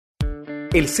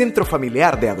El Centro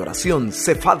Familiar de Adoración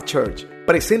Cephal Church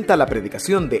presenta la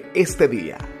predicación de este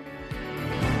día.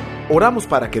 Oramos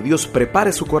para que Dios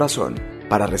prepare su corazón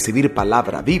para recibir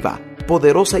palabra viva,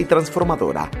 poderosa y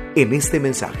transformadora en este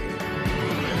mensaje.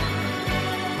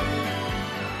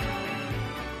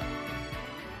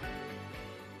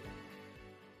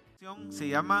 Se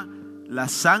llama La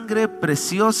Sangre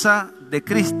Preciosa de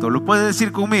Cristo. ¿Lo puede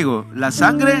decir conmigo? La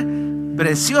Sangre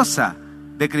Preciosa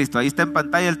de Cristo. Ahí está en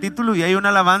pantalla el título y hay una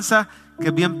alabanza que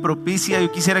es bien propicia.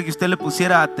 Yo quisiera que usted le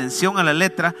pusiera atención a la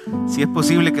letra. Si es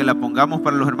posible que la pongamos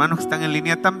para los hermanos que están en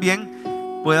línea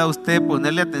también, pueda usted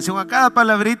ponerle atención a cada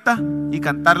palabrita y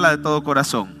cantarla de todo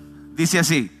corazón. Dice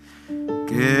así: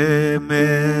 ¿qué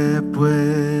me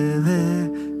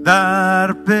puede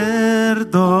dar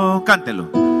perdón?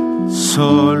 Cántelo.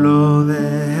 Solo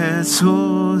de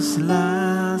Jesús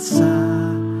la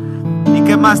sangre. ¿Y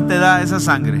qué más te da esa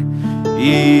sangre?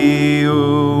 Y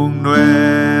un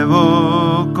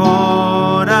nuevo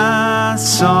corazón,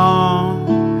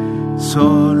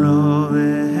 solo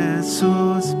de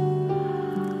Jesús.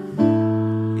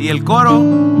 Y el coro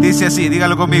dice así,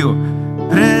 dígalo conmigo: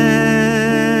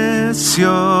 precioso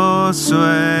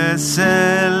es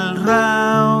el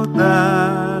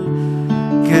raudal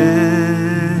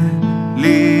que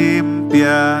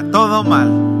limpia todo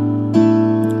mal,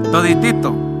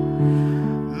 toditito.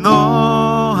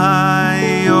 No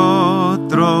hay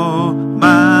otro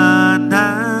manantial,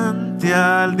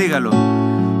 dígalo,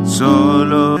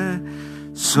 solo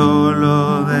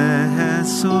de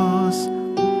Jesús.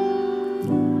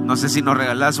 No sé si nos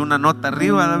regalás una nota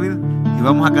arriba, David, y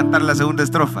vamos a cantar la segunda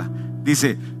estrofa.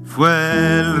 Dice: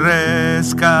 fue el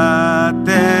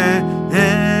rescate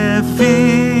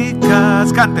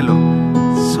eficaz. Cántelo.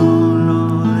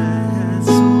 Solo de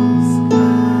Jesús.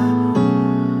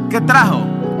 ¿Qué trajo?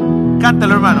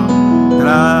 Cántalo, hermano.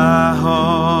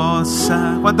 Trajo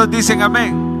 ¿cuántos dicen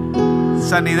amén?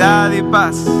 Sanidad y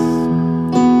paz.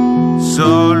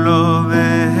 Solo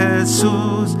de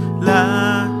Jesús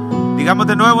digamos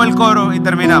de nuevo el coro y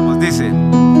terminamos. Dice: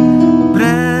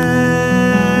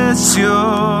 precioso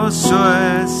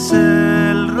es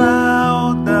el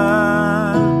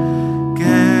raudal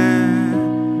que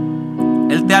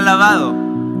Él te ha lavado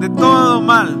de todo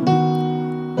mal.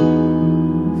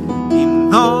 Y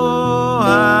no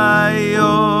hay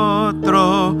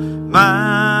otro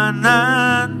manantial,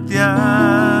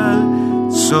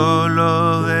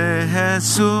 solo de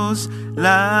Jesús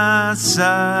la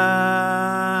sangre,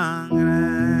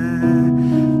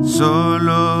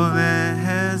 solo de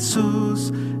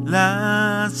Jesús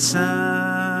la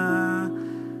sangre.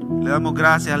 Le damos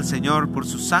gracias al Señor por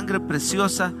su sangre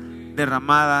preciosa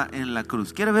derramada en la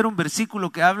cruz. ¿Quiere ver un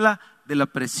versículo que habla de la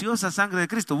preciosa sangre de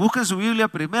Cristo? Busquen su Biblia,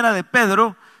 Primera de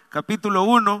Pedro, capítulo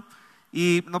 1,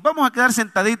 y nos vamos a quedar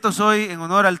sentaditos hoy en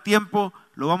honor al tiempo.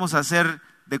 Lo vamos a hacer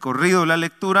de corrido la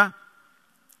lectura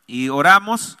y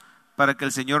oramos para que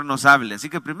el Señor nos hable. Así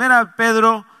que Primera de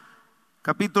Pedro,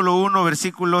 capítulo 1,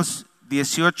 versículos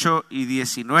 18 y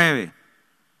 19.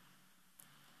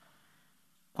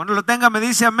 Cuando lo tenga me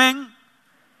dice amén.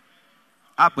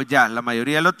 Pues ya, la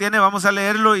mayoría lo tiene. Vamos a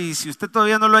leerlo y si usted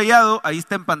todavía no lo ha hallado, ahí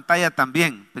está en pantalla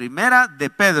también. Primera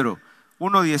de Pedro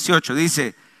 1:18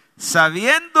 dice: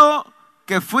 sabiendo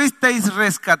que fuisteis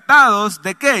rescatados,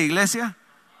 ¿de qué, iglesia?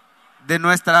 De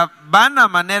nuestra vana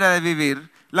manera de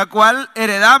vivir, la cual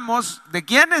heredamos, ¿de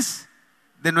quiénes?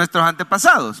 De nuestros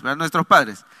antepasados, ¿verdad? Nuestros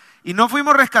padres. Y no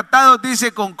fuimos rescatados,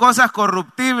 dice, con cosas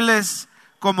corruptibles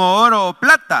como oro o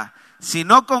plata,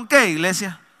 sino con ¿qué,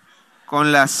 iglesia?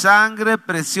 Con la sangre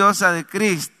preciosa de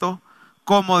Cristo,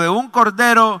 como de un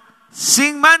cordero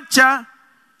sin mancha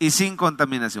y sin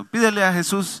contaminación. Pídele a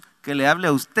Jesús que le hable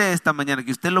a usted esta mañana,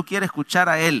 que usted lo quiere escuchar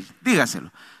a Él. Dígaselo.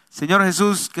 Señor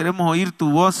Jesús, queremos oír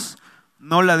tu voz,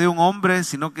 no la de un hombre,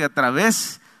 sino que a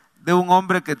través de un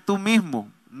hombre que tú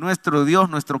mismo, nuestro Dios,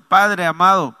 nuestro Padre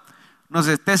amado, nos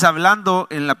estés hablando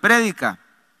en la prédica,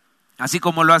 así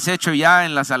como lo has hecho ya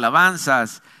en las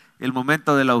alabanzas, el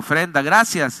momento de la ofrenda.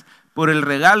 Gracias por el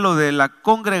regalo de la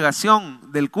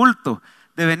congregación, del culto,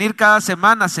 de venir cada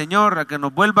semana, Señor, a que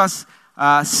nos vuelvas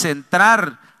a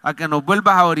centrar, a que nos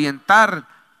vuelvas a orientar,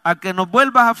 a que nos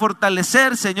vuelvas a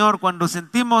fortalecer, Señor, cuando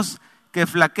sentimos que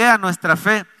flaquea nuestra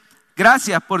fe.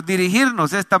 Gracias por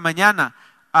dirigirnos esta mañana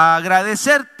a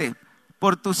agradecerte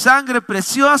por tu sangre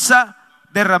preciosa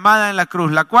derramada en la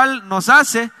cruz, la cual nos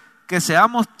hace que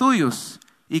seamos tuyos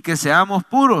y que seamos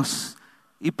puros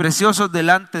y preciosos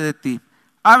delante de ti.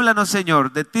 Háblanos,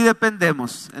 Señor, de ti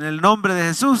dependemos. En el nombre de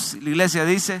Jesús, la iglesia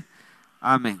dice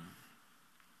amén.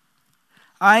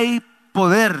 Hay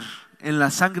poder en la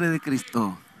sangre de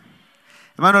Cristo.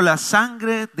 Hermano, la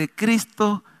sangre de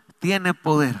Cristo tiene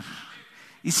poder.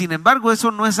 Y sin embargo,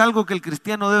 eso no es algo que el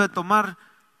cristiano debe tomar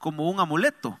como un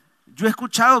amuleto. Yo he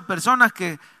escuchado personas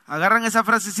que agarran esa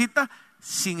frasecita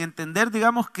sin entender,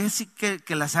 digamos,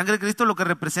 que la sangre de Cristo lo que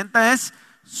representa es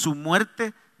su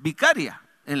muerte vicaria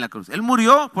en la cruz. Él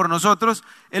murió por nosotros,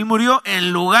 Él murió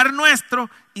en lugar nuestro,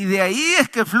 y de ahí es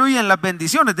que fluyen las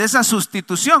bendiciones, de esa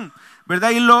sustitución,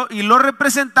 ¿verdad? Y lo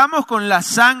representamos con la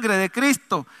sangre de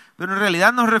Cristo, pero en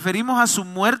realidad nos referimos a su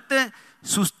muerte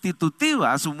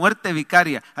sustitutiva, a su muerte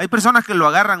vicaria. Hay personas que lo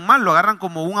agarran mal, lo agarran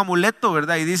como un amuleto,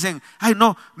 ¿verdad? Y dicen, ay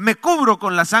no, me cubro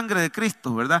con la sangre de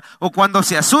Cristo, ¿verdad? O cuando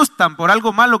se asustan por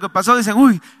algo malo que pasó, dicen,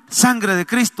 uy, sangre de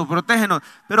Cristo, protégenos.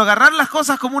 Pero agarrar las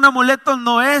cosas como un amuleto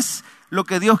no es lo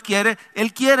que Dios quiere.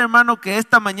 Él quiere, hermano, que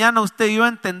esta mañana usted y yo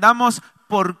entendamos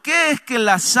por qué es que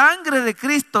la sangre de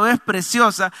Cristo es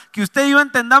preciosa, que usted y yo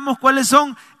entendamos cuáles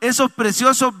son esos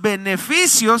preciosos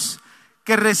beneficios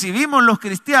que recibimos los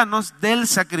cristianos del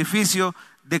sacrificio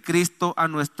de Cristo a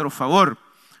nuestro favor.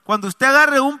 Cuando usted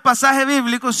agarre un pasaje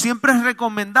bíblico, siempre es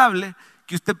recomendable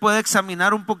que usted pueda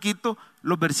examinar un poquito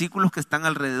los versículos que están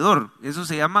alrededor. Eso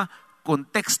se llama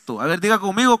contexto. A ver, diga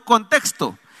conmigo,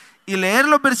 contexto. Y leer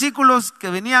los versículos que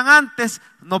venían antes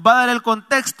nos va a dar el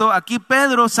contexto. Aquí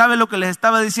Pedro sabe lo que les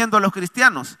estaba diciendo a los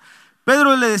cristianos.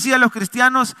 Pedro le decía a los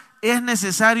cristianos, es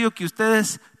necesario que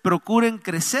ustedes procuren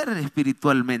crecer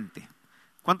espiritualmente.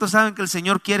 ¿Cuántos saben que el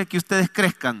Señor quiere que ustedes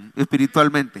crezcan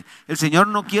espiritualmente? El Señor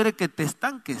no quiere que te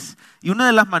estanques. Y una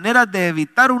de las maneras de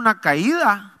evitar una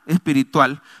caída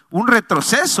espiritual, un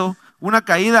retroceso, una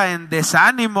caída en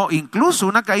desánimo, incluso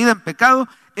una caída en pecado,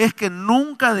 es que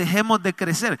nunca dejemos de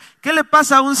crecer. ¿Qué le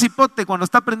pasa a un cipote cuando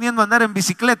está aprendiendo a andar en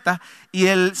bicicleta y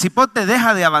el cipote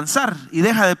deja de avanzar y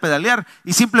deja de pedalear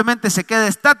y simplemente se queda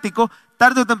estático?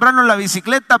 Tarde o temprano la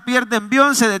bicicleta pierde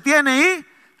envión, se detiene y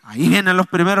ahí vienen los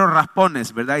primeros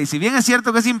raspones, ¿verdad? Y si bien es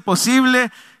cierto que es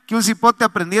imposible que un cipote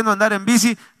aprendiendo a andar en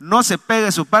bici no se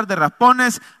pegue su par de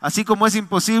raspones, así como es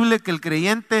imposible que el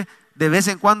creyente de vez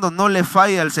en cuando no le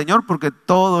falle al Señor, porque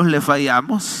todos le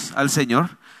fallamos al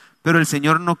Señor, pero el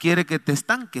Señor no quiere que te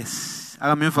estanques.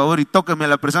 Hágame un favor y tóqueme a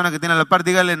la persona que tiene a la par,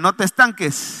 dígale, no te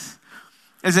estanques.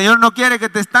 El Señor no quiere que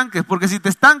te estanques, porque si te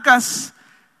estancas,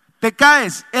 te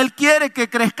caes. Él quiere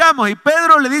que crezcamos. Y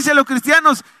Pedro le dice a los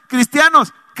cristianos,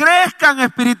 crezcan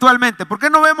espiritualmente. ¿Por qué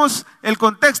no vemos el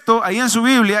contexto ahí en su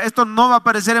Biblia? Esto no va a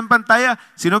aparecer en pantalla,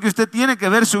 sino que usted tiene que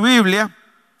ver su Biblia.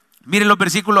 Miren los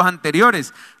versículos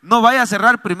anteriores. No vaya a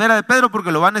cerrar Primera de Pedro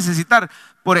porque lo va a necesitar.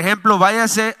 Por ejemplo,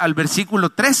 váyase al versículo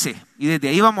 13 y desde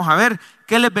ahí vamos a ver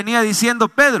qué les venía diciendo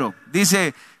Pedro.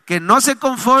 Dice que no se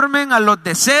conformen a los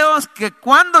deseos que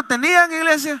cuando tenían,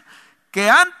 iglesia,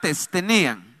 que antes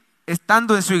tenían,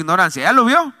 estando en su ignorancia. ¿Ya lo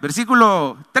vio?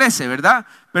 Versículo 13, ¿verdad?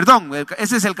 Perdón,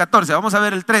 ese es el 14. Vamos a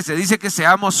ver el 13. Dice que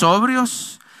seamos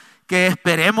sobrios, que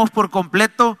esperemos por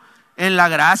completo en la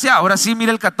gracia. Ahora sí,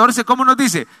 mire el 14, ¿cómo nos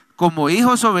dice? Como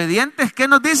hijos obedientes, ¿qué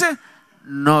nos dice?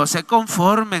 No se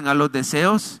conformen a los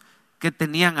deseos que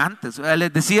tenían antes. O sea,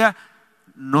 les decía,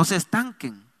 no se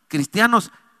estanquen.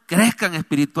 Cristianos, crezcan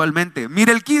espiritualmente.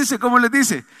 Mire el 15, ¿cómo les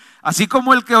dice? Así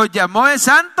como el que os llamó es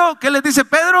santo, ¿qué les dice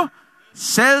Pedro?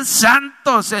 Sed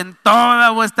santos en toda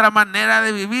vuestra manera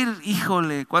de vivir.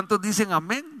 Híjole, ¿cuántos dicen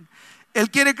amén? Él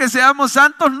quiere que seamos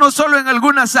santos no solo en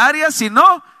algunas áreas,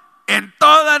 sino en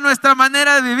toda nuestra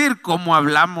manera de vivir. Cómo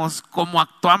hablamos, cómo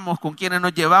actuamos, con quienes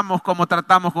nos llevamos, cómo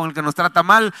tratamos con el que nos trata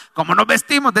mal, cómo nos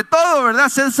vestimos, de todo, ¿verdad?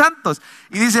 Sed santos.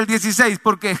 Y dice el 16,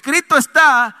 porque escrito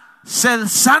está, sed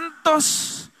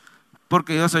santos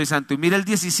porque yo soy santo. Y mire el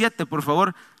 17, por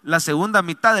favor, la segunda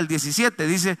mitad del 17,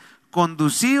 dice,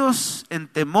 conducíos en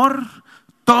temor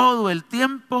todo el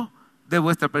tiempo de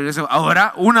vuestra peregrinación.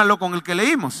 Ahora, únalo con el que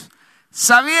leímos.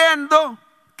 Sabiendo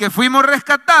que fuimos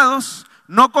rescatados,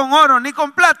 no con oro ni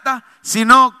con plata,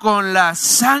 sino con la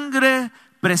sangre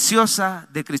preciosa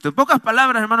de Cristo. En pocas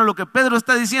palabras, hermano, lo que Pedro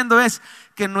está diciendo es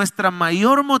que nuestra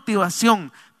mayor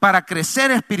motivación para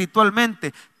crecer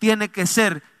espiritualmente tiene que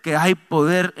ser que hay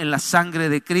poder en la sangre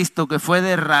de Cristo que fue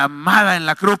derramada en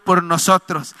la cruz por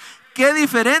nosotros. Qué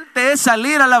diferente es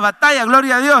salir a la batalla,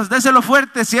 gloria a Dios, déselo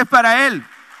fuerte si es para Él.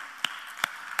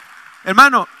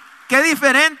 Hermano, qué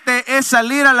diferente es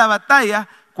salir a la batalla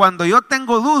cuando yo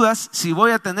tengo dudas si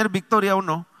voy a tener victoria o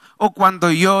no, o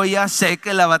cuando yo ya sé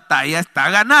que la batalla está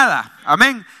ganada.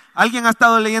 Amén. Alguien ha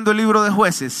estado leyendo el libro de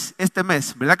Jueces este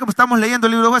mes, ¿verdad que estamos leyendo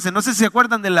el libro de Jueces? No sé si se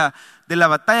acuerdan de la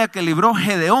batalla que libró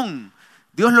Gedeón.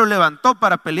 Dios lo levantó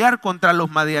para pelear contra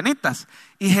los madianitas.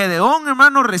 Y Gedeón,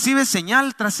 hermano, recibe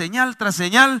señal tras señal tras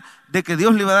señal de que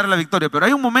Dios le iba a dar la victoria. Pero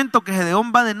hay un momento que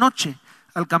Gedeón va de noche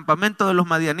al campamento de los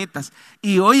madianitas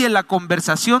y oye la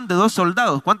conversación de dos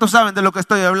soldados. ¿Cuántos saben de lo que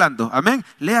estoy hablando? Amén.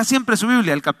 Lea siempre su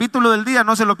Biblia, el capítulo del día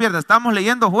no se lo pierda. Estamos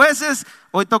leyendo Jueces,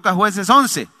 hoy toca Jueces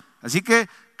 11. Así que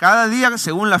cada día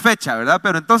según la fecha, ¿verdad?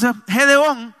 Pero entonces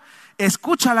Gedeón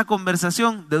escucha la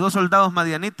conversación de dos soldados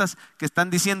madianitas que están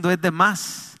diciendo: es de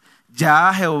más,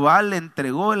 ya Jehová le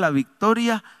entregó la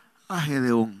victoria a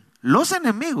Gedeón. Los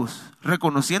enemigos,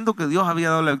 reconociendo que Dios había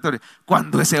dado la victoria.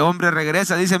 Cuando ese hombre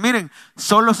regresa, dice: miren,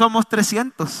 solo somos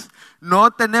 300,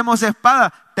 no tenemos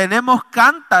espada, tenemos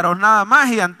cántaros nada más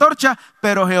y antorcha,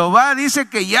 pero Jehová dice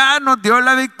que ya nos dio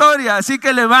la victoria, así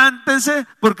que levántense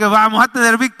porque vamos a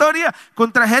tener victoria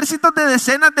contra ejércitos de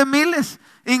decenas de miles,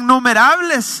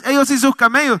 innumerables, ellos y sus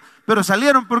camellos. Pero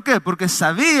salieron, ¿por qué? Porque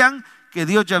sabían que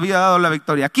Dios ya había dado la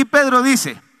victoria. Aquí Pedro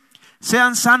dice: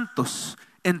 sean santos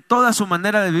en toda su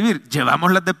manera de vivir.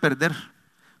 Llevamos las de perder,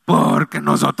 porque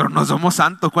nosotros no somos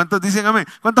santos. ¿Cuántos dicen amén?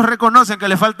 ¿Cuántos reconocen que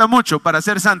le falta mucho para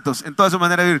ser santos en toda su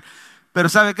manera de vivir? Pero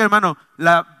 ¿sabe qué, hermano?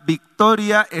 La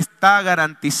victoria está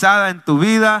garantizada en tu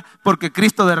vida porque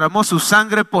Cristo derramó su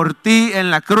sangre por ti en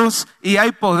la cruz y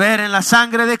hay poder en la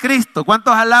sangre de Cristo.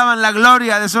 ¿Cuántos alaban la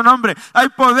gloria de su nombre? Hay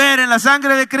poder en la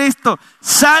sangre de Cristo.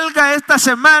 Salga esta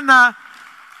semana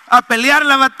a pelear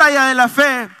la batalla de la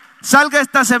fe. Salga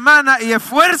esta semana y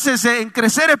esfuércese en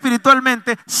crecer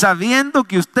espiritualmente, sabiendo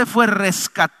que usted fue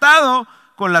rescatado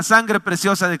con la sangre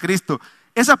preciosa de Cristo.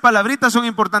 Esas palabritas son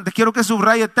importantes. Quiero que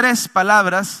subraye 3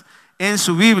 palabras en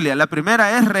su Biblia. La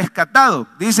primera es rescatado.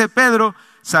 Dice Pedro: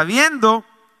 sabiendo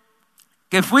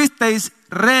que fuisteis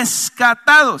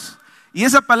rescatados. Y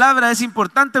esa palabra es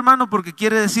importante, hermano, porque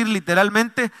quiere decir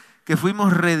literalmente que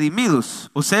fuimos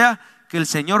redimidos. O sea, que el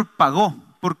Señor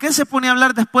pagó. ¿Por qué se pone a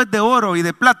hablar después de oro y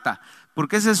de plata?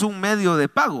 Porque ese es un medio de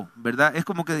pago, ¿verdad? Es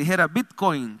como que dijera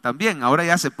Bitcoin también, ahora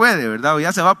ya se puede, ¿verdad? O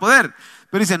ya se va a poder.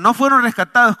 Pero dice, no fueron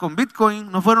rescatados con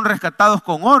Bitcoin, no fueron rescatados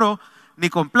con oro ni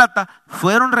con plata,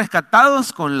 fueron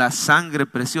rescatados con la sangre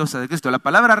preciosa de Cristo. La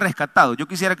palabra rescatado, yo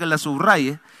quisiera que la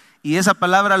subraye, y esa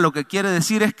palabra lo que quiere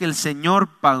decir es que el Señor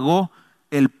pagó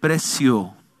el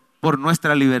precio por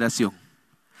nuestra liberación.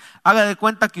 Haga de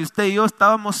cuenta que usted y yo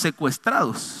estábamos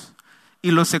secuestrados. Y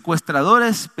los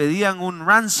secuestradores pedían un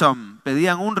ransom,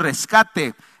 pedían un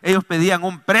rescate, ellos pedían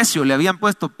un precio, le habían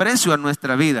puesto precio a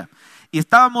nuestra vida. Y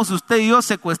estábamos usted y yo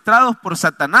secuestrados por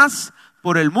Satanás,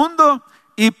 por el mundo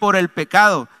y por el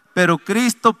pecado. Pero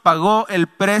Cristo pagó el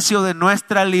precio de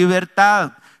nuestra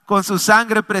libertad. Con su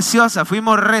sangre preciosa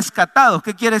fuimos rescatados.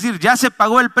 ¿Qué quiere decir? Ya se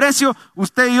pagó el precio,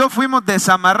 usted y yo fuimos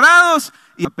desamarrados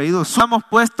y apellidos somos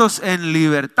puestos en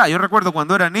libertad. Yo recuerdo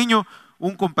cuando era niño,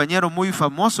 un compañero muy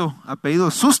famoso, apellido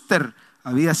Suster,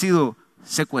 había sido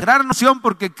secuestrado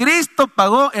porque Cristo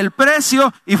pagó el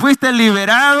precio y fuiste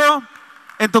liberado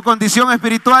en tu condición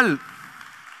espiritual.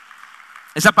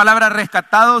 Esa palabra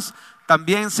rescatados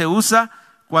también se usa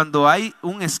cuando hay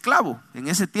un esclavo. En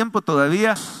ese tiempo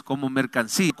todavía como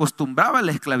mercancía. Acostumbraba a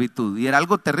la esclavitud y era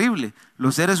algo terrible.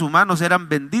 Los seres humanos eran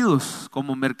vendidos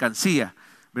como mercancía,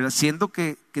 ¿verdad? Siendo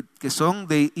que son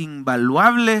de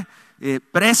invaluable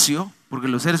precio, porque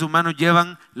los seres humanos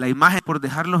llevan la imagen por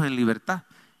dejarlos en libertad.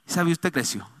 ¿Sabe usted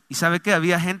precio? ¿Y sabe que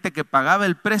había gente que pagaba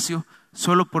el precio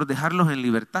solo por dejarlos en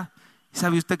libertad? ¿Y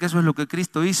sabe usted que eso es lo que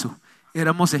Cristo hizo?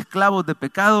 Éramos esclavos de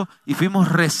pecado y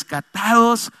fuimos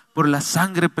rescatados por la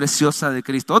sangre preciosa de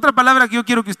Cristo. Otra palabra que yo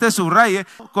quiero que usted subraye,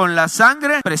 con la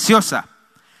sangre preciosa.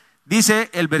 Dice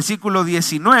el versículo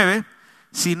 19,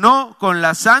 sino con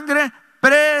la sangre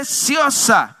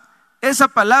preciosa. Esa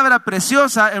palabra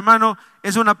preciosa, hermano,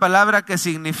 es una palabra que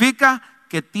significa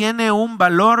que tiene un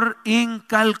valor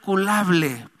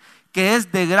incalculable, que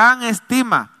es de gran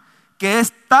estima, que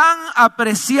es tan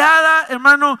apreciada,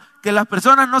 hermano, que las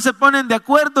personas no se ponen de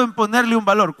acuerdo en ponerle un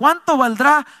valor. ¿Cuánto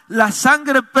valdrá la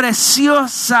sangre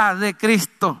preciosa de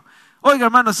Cristo? Oiga,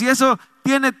 hermano, si eso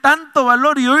tiene tanto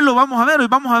valor, y hoy lo vamos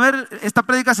a ver, esta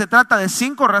prédica se trata de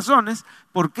 5 razones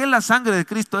por qué la sangre de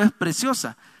Cristo es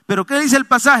preciosa. Pero ¿qué dice el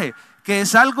pasaje? Que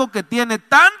es algo que tiene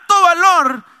tanto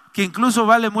valor que incluso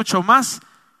vale mucho más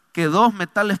que 2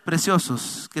 metales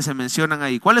preciosos que se mencionan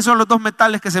ahí. ¿Cuáles son los 2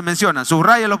 metales que se mencionan?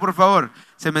 Subráyelos, por favor.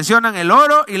 Se mencionan el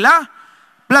oro y la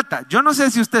plata. Yo no sé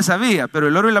si usted sabía, pero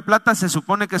el oro y la plata se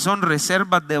supone que son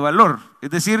reservas de valor. Es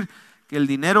decir, que el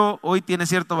dinero hoy tiene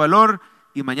cierto valor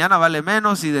y mañana vale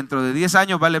menos y dentro de 10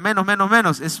 años vale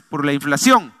menos. Es por la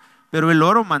inflación. Pero el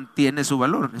oro mantiene su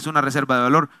valor, es una reserva de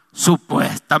valor,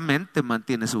 supuestamente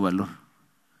mantiene su valor.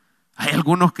 Hay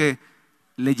algunos que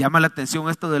le llama la atención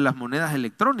esto de las monedas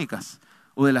electrónicas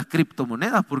o de las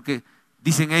criptomonedas, porque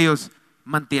dicen ellos,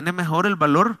 mantiene mejor el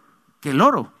valor que el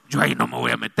oro. Yo ahí no me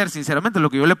voy a meter, sinceramente. Lo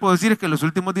que yo le puedo decir es que en los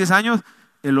últimos 10 años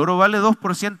el oro vale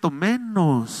 2%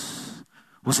 menos.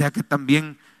 O sea que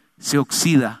también se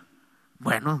oxida.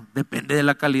 Bueno, depende de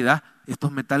la calidad.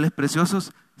 Estos metales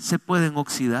preciosos se pueden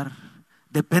oxidar.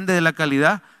 Depende de la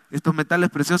calidad. Estos metales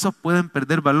preciosos pueden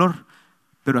perder valor.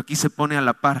 Pero aquí se pone a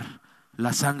la par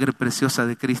la sangre preciosa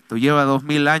de Cristo. Lleva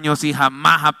 2000 años y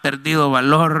jamás ha perdido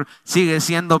valor. Sigue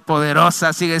siendo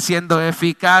poderosa, sigue siendo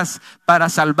eficaz para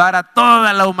salvar a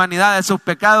toda la humanidad de sus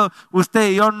pecados. Usted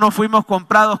y yo no fuimos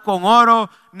comprados con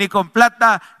oro, ni con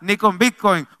plata, ni con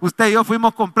Bitcoin. Usted y yo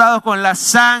fuimos comprados con la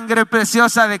sangre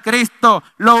preciosa de Cristo.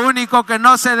 Lo único que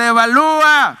no se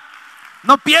devalúa,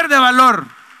 no pierde valor.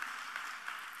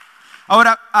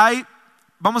 Ahora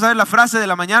vamos a ver la frase de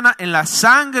la mañana: en la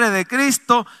sangre de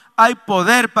Cristo hay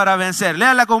poder para vencer.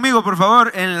 Léala conmigo, por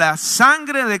favor. En la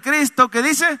sangre de Cristo, ¿qué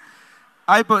dice?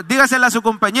 Dígasela a su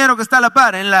compañero que está a la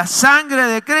par. En la sangre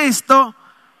de Cristo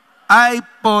hay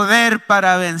poder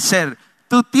para vencer.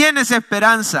 Tú tienes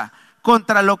esperanza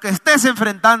contra lo que estés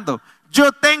enfrentando.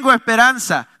 Yo tengo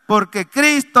esperanza porque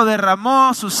Cristo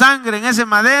derramó su sangre en ese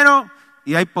madero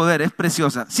y hay poder, es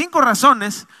preciosa. 5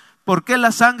 razones por qué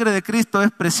la sangre de Cristo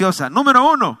es preciosa. Número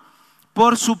 1,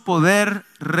 por su poder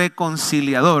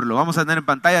reconciliador. Lo vamos a tener en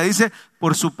pantalla. Dice,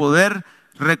 por su poder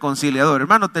reconciliador.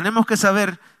 Hermano, tenemos que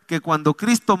saber que cuando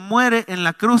Cristo muere en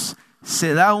la cruz,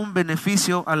 se da un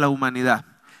beneficio a la humanidad.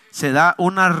 Se da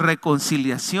una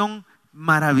reconciliación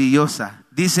maravillosa.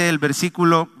 Dice el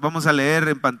versículo, vamos a leer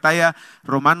en pantalla,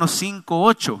 Romanos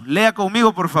 5:8. Lea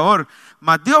conmigo, por favor.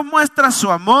 Mas Dios muestra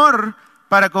su amor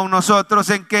para con nosotros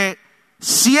en que,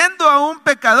 siendo aún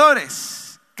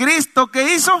pecadores, Cristo,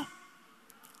 ¿qué hizo?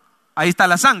 Ahí está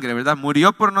la sangre, ¿verdad?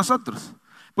 Murió por nosotros.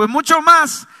 Pues mucho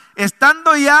más,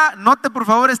 estando ya, note por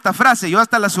favor esta frase, yo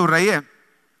hasta la subrayé,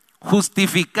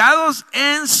 justificados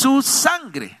en su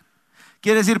sangre.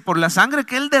 Quiere decir, por la sangre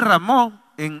que Él derramó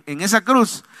en esa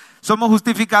cruz, somos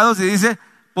justificados y dice,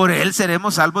 por Él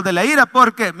seremos salvos de la ira.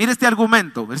 Porque, mire este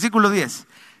argumento, versículo 10.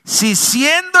 Si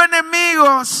siendo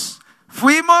enemigos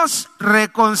fuimos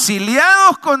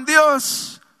reconciliados con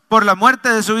Dios por la muerte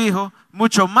de su Hijo,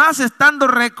 mucho más estando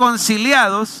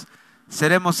reconciliados,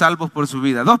 seremos salvos por su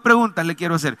vida. 2 preguntas le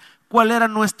quiero hacer. ¿Cuál era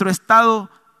nuestro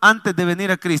estado antes de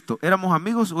venir a Cristo? ¿Éramos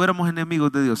amigos o éramos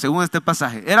enemigos de Dios? Según este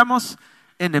pasaje, éramos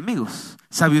enemigos.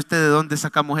 ¿Sabe usted de dónde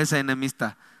sacamos esa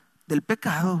enemistad? Del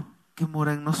pecado que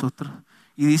mora en nosotros.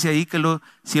 Y dice ahí que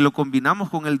si lo combinamos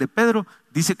con el de Pedro,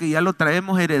 dice que ya lo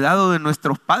traemos heredado de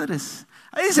nuestros padres.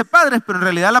 Ahí dice padres, pero en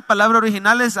realidad la palabra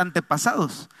original es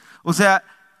antepasados. O sea,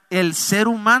 el ser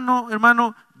humano,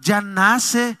 hermano, ya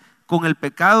nace con el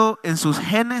pecado en sus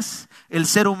genes. El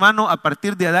ser humano a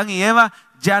partir de Adán y Eva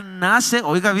ya nace,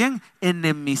 oiga bien,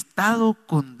 enemistado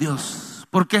con Dios.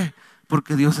 ¿Por qué?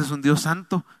 Porque Dios es un Dios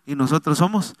santo y nosotros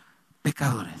somos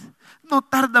pecadores. No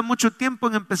tarda mucho tiempo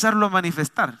en empezarlo a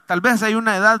manifestar. Tal vez hay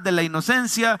una edad de la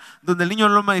inocencia donde el niño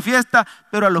lo manifiesta,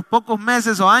 pero a los pocos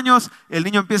meses o años el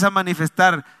niño empieza a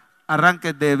manifestar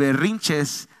arranques de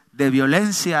berrinches, de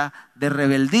violencia, de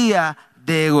rebeldía,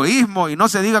 de egoísmo. Y no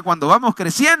se diga cuando vamos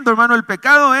creciendo, hermano, el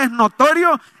pecado es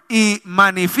notorio y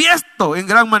manifiesto en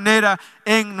gran manera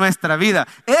en nuestra vida.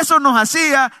 Eso nos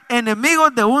hacía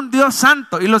enemigos de un Dios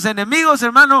santo. Y los enemigos,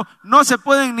 hermano, no se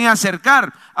pueden ni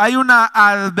acercar. Hay una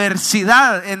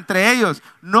adversidad entre ellos.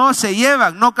 No se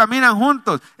llevan, no caminan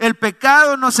juntos. El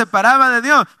pecado nos separaba de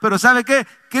Dios. Pero ¿sabe qué?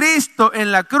 Cristo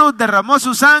en la cruz derramó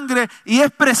su sangre y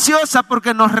es preciosa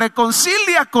porque nos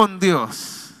reconcilia con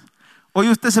Dios. Hoy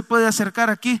usted se puede acercar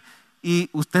aquí y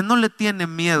usted no le tiene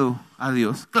miedo a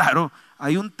Dios. Claro,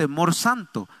 hay un temor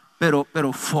santo, pero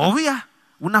fobia,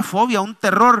 una fobia, un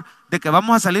terror de que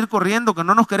vamos a salir corriendo, que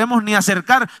no nos queremos ni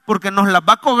acercar porque nos las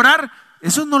va a cobrar.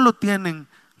 Eso no lo tienen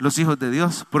los hijos de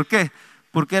Dios. ¿Por qué?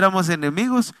 Porque éramos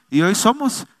enemigos y hoy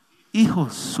somos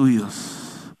hijos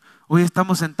suyos. Hoy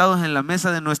estamos sentados en la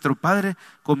mesa de nuestro Padre,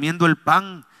 comiendo el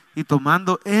pan y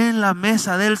tomando en la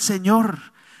mesa del Señor.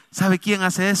 ¿Sabe quién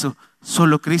hace eso?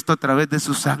 Solo Cristo a través de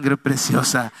su sangre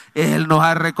preciosa. Él nos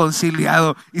ha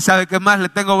reconciliado. ¿Y sabe qué más? Le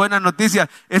tengo buenas noticias.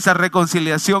 Esa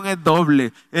reconciliación es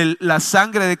doble. La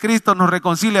sangre de Cristo nos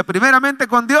reconcilia primeramente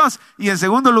con Dios y en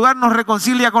segundo lugar nos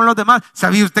reconcilia con los demás.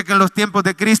 ¿Sabía usted que en los tiempos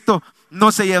de Cristo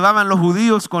no se llevaban los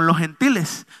judíos con los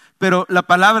gentiles? Pero la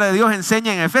palabra de Dios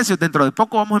enseña en Efesios, dentro de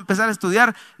poco vamos a empezar a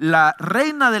estudiar la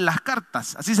reina de las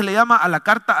cartas, así se le llama a la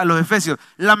carta a los Efesios,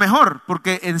 la mejor,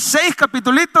 porque en 6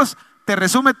 capitulitos te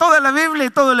resume toda la Biblia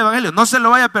y todo el Evangelio. No se lo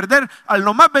vaya a perder, al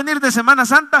nomás venir de Semana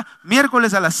Santa,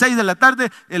 miércoles a las 6 de la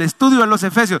tarde, el estudio de los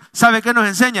Efesios. ¿Sabe qué nos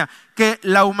enseña? Que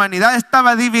la humanidad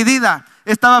estaba dividida,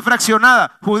 estaba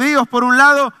fraccionada, judíos por un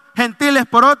lado, gentiles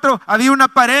por otro, había una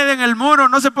pared en el muro,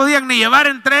 no se podían ni llevar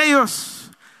entre ellos.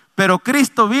 Pero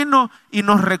Cristo vino y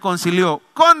nos reconcilió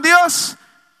con Dios,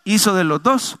 hizo de los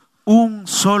dos un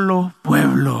solo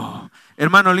pueblo.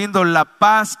 Hermano lindo, la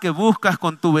paz que buscas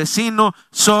con tu vecino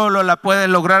solo la puedes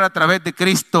lograr a través de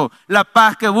Cristo. La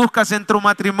paz que buscas en tu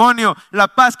matrimonio, la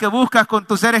paz que buscas con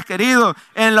tus seres queridos,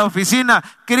 en la oficina.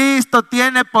 Cristo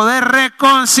tiene poder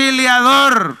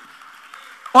reconciliador.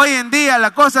 Hoy en día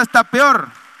la cosa está peor.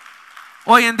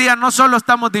 Hoy en día no solo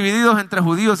estamos divididos entre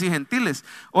judíos y gentiles,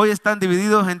 hoy están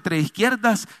divididos entre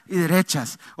izquierdas y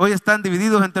derechas. Hoy están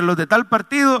divididos entre los de tal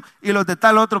partido y los de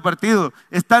tal otro partido.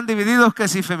 Están divididos que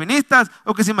si feministas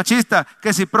o que si machistas,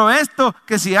 que si pro esto,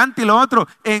 que si anti lo otro.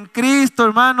 En Cristo,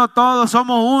 hermano, todos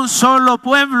somos un solo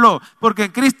pueblo, porque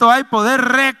en Cristo hay poder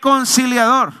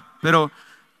reconciliador. Pero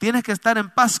tienes que estar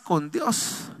en paz con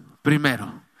Dios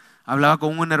primero. Hablaba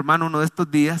con un hermano uno de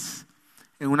estos días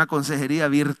en una consejería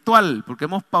virtual, porque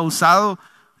hemos pausado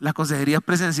las consejerías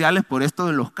presenciales por esto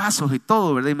de los casos y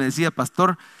todo, ¿verdad? Y me decía,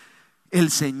 pastor,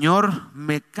 el Señor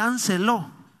me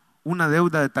canceló una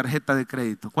deuda de tarjeta de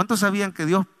crédito. ¿Cuántos sabían que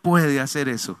Dios puede hacer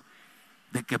eso?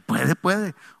 De que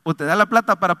puede. O te da la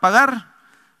plata para pagar,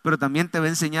 pero también te va a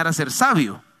enseñar a ser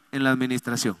sabio en la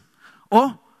administración.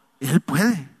 O Él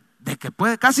puede, de que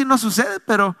puede. Casi no sucede,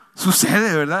 pero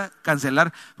sucede, ¿verdad?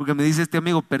 Cancelar, porque me dice este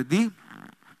amigo,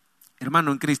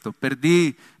 hermano en Cristo,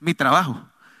 perdí mi trabajo,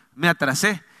 me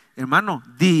atrasé. Hermano,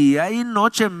 día y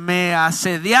noche me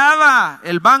asediaba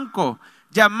el banco,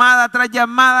 llamada tras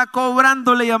llamada,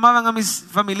 cobrando, le llamaban a mis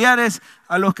familiares,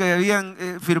 a los que habían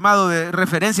firmado de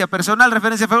referencia personal,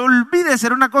 olvídese,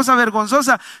 era una cosa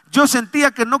vergonzosa. Yo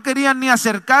sentía que no quería ni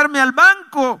acercarme al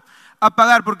banco a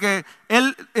pagar, porque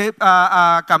él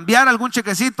a cambiar algún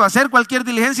chequecito, a hacer cualquier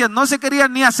diligencia, no se quería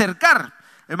ni acercar.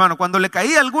 Hermano, cuando le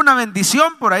caía alguna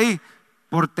bendición por ahí,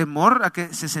 por temor a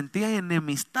que se sentía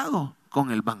enemistado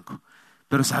con el banco.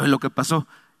 Pero ¿sabe lo que pasó?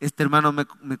 Este hermano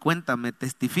me cuenta, me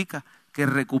testifica que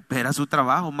recupera su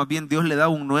trabajo. Más bien Dios le da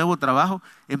un nuevo trabajo,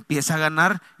 empieza a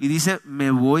ganar y dice,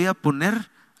 me voy a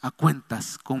poner a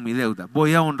cuentas con mi deuda,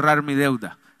 voy a honrar mi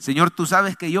deuda. Señor, tú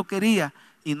sabes que yo quería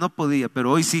y no podía,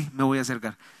 pero hoy sí me voy a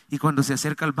acercar. Y cuando se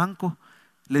acerca al banco,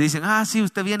 le dicen, sí,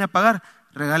 usted viene a pagar,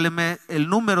 regáleme el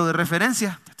número de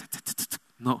referencia.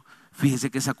 No,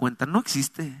 fíjese que esa cuenta no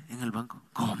existe en el banco.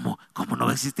 ¿Cómo no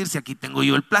va a existir si aquí tengo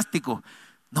yo el plástico?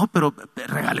 No, pero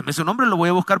regáleme su nombre, lo voy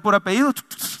a buscar por apellido.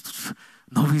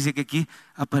 No, fíjese que aquí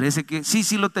aparece que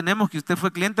sí lo tenemos, que usted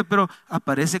fue cliente, pero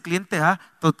aparece cliente A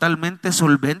totalmente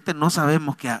solvente, no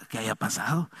sabemos qué haya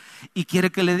pasado. Y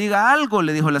quiere que le diga algo,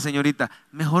 le dijo la señorita,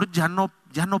 mejor ya no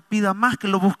pida más, que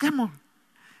lo busquemos,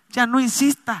 ya no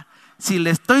insista. Si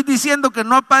le estoy diciendo que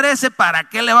no aparece, ¿para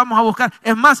qué le vamos a buscar?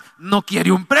 Es más, no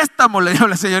quiere un préstamo, le dijo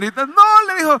la señorita. No,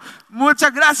 le dijo,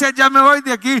 muchas gracias, ya me voy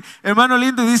de aquí. Hermano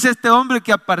lindo, y dice este hombre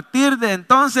que a partir de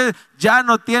entonces ya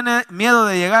no tiene miedo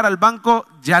de llegar al banco.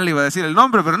 Ya le iba a decir el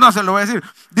nombre, pero no se lo voy a decir.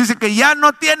 Dice que ya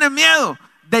no tiene miedo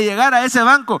de llegar a ese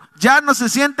banco. Ya no se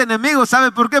siente enemigo.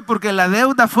 ¿Sabe por qué? Porque la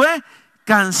deuda fue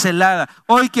cancelada.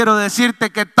 Hoy quiero decirte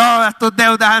que todas tus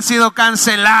deudas han sido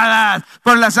canceladas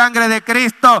por la sangre de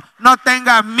Cristo. No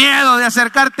tengas miedo de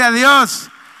acercarte a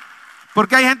Dios,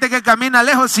 porque hay gente que camina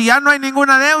lejos si ya no hay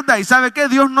ninguna deuda. Y ¿sabe qué?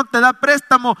 Dios no te da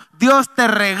préstamo, Dios te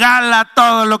regala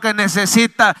todo lo que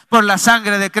necesitas por la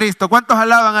sangre de Cristo. ¿Cuántos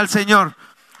alaban al Señor?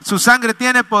 Su sangre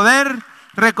tiene poder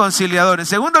reconciliador. En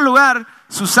segundo lugar,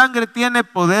 su sangre tiene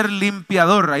poder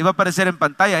limpiador. Ahí va a aparecer en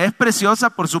pantalla. Es preciosa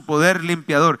por su poder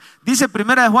limpiador. Dice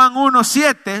 1 Juan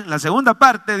 1:7, la segunda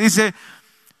parte, dice,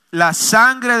 la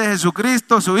sangre de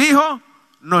Jesucristo, su Hijo,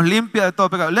 nos limpia de todo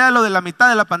pecado. Léalo de la mitad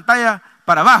de la pantalla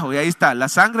para abajo y ahí está. La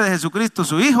sangre de Jesucristo,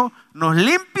 su Hijo, nos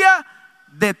limpia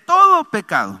de todo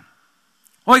pecado.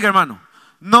 Oiga, hermano,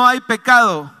 no hay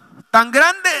pecado tan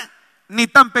grande ni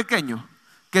tan pequeño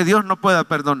que Dios no pueda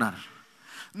perdonar.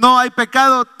 No hay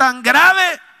pecado tan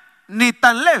grave ni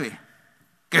tan leve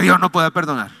que Dios no pueda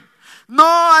perdonar. No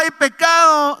hay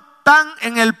pecado tan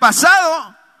en el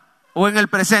pasado o en el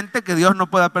presente que Dios no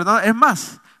pueda perdonar. Es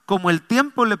más, como el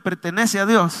tiempo le pertenece a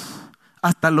Dios,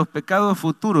 hasta los pecados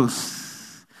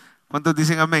futuros. ¿Cuántos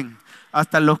dicen amén?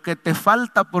 Hasta los que te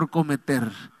falta por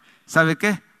cometer. ¿Sabe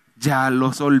qué? Ya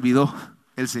los olvidó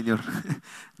el Señor.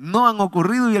 No han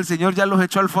ocurrido y el Señor ya los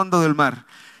echó al fondo del mar.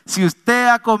 Si usted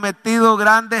ha cometido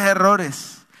grandes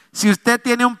errores, si usted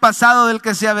tiene un pasado del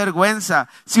que se avergüenza,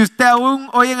 si usted aún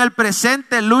hoy en el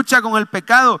presente lucha con el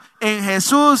pecado, en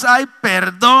Jesús hay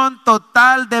perdón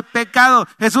total de pecado.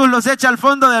 Jesús los echa al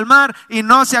fondo del mar y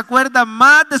no se acuerda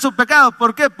más de su pecado.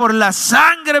 ¿Por qué? Por la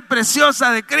sangre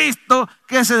preciosa de Cristo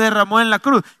que se derramó en la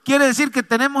cruz. Quiere decir que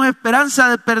tenemos esperanza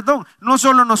de perdón, no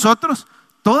solo nosotros,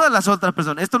 todas las otras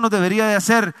personas. Esto nos debería de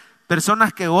hacer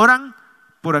personas que oran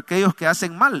por aquellos que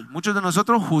hacen mal. Muchos de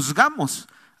nosotros juzgamos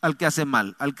al que hace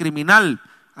mal, al criminal,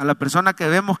 a la persona que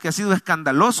vemos que ha sido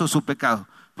escandaloso su pecado,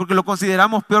 porque lo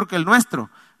consideramos peor que el nuestro.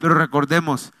 Pero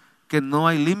recordemos que no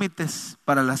hay límites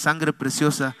para la sangre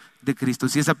preciosa de Cristo.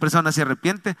 Si esa persona se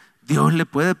arrepiente, Dios le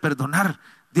puede perdonar,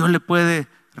 Dios le puede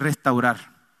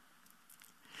restaurar.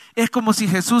 Es como si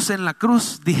Jesús en la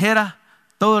cruz dijera: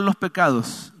 todos los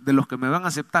pecados de los que me van a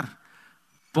aceptar,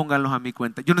 pónganlos a mi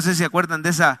cuenta. Yo no sé si se acuerdan de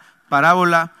esa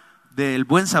parábola del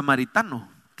buen samaritano,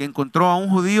 que encontró a un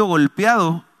judío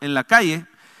golpeado en la calle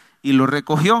y lo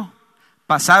recogió.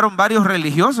 Pasaron varios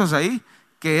religiosos ahí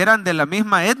que eran de la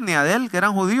misma etnia de él, que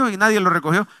eran judíos, y nadie lo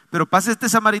recogió. Pero pasa este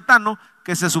samaritano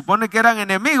que se supone que eran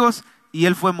enemigos, y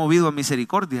él fue movido a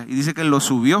misericordia, y dice que lo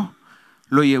subió,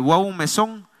 lo llevó a un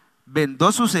mesón,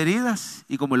 vendó sus heridas,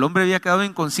 y como el hombre había quedado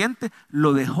inconsciente,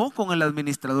 lo dejó con el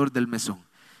administrador del mesón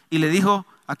y le dijo: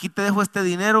 aquí te dejo este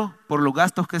dinero por los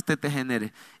gastos que te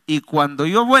genere, y cuando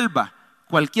yo vuelva,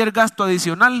 cualquier gasto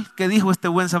adicional que dijo este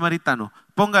buen samaritano,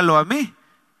 póngalo a mí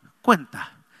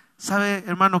cuenta. Sabe,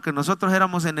 hermano, que nosotros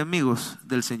éramos enemigos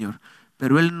del Señor,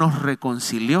 pero Él nos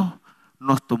reconcilió,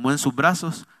 nos tomó en sus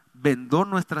brazos, vendó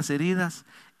nuestras heridas,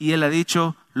 y Él ha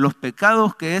dicho: los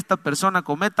pecados que esta persona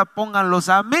cometa, pónganlos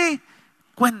a mí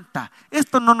cuenta.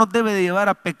 Esto no nos debe de llevar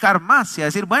a pecar más y a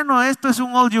decir: bueno, esto es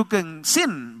un all you can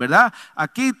sin, ¿verdad?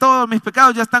 Aquí todos mis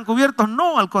pecados ya están cubiertos.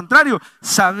 No, al contrario,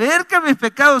 saber que mis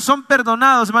pecados son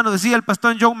perdonados, hermano, decía el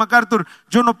pastor John MacArthur: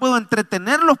 yo no puedo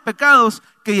entretener los pecados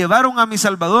que llevaron a mi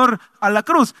Salvador a la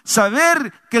cruz.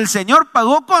 Saber que el Señor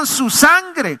pagó con su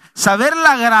sangre, saber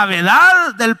la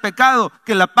gravedad del pecado,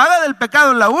 que la paga del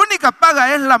pecado, la única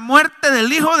paga, es la muerte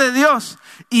del Hijo de Dios,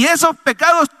 y esos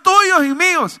pecados tuyos y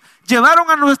míos llevaron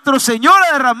a nuestro Señor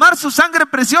a derramar su sangre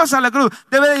preciosa a la cruz.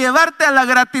 Debe de llevarte a la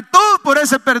gratitud por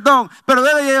ese perdón, pero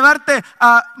debe llevarte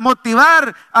a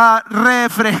motivar, a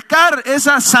refrescar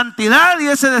esa santidad y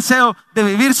ese deseo de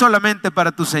vivir solamente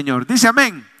para tu Señor. Dice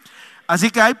amén. Así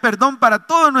que hay perdón para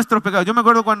todos nuestros pecados. Yo me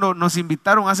acuerdo cuando nos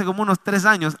invitaron hace como unos 3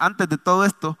 años, antes de todo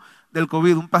esto del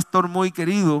COVID, un pastor muy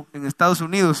querido en Estados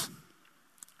Unidos,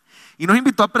 y nos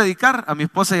invitó a predicar a mi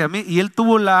esposa y a mí, y él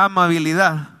tuvo la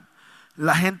amabilidad,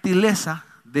 la gentileza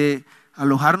de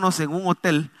alojarnos en un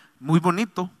hotel muy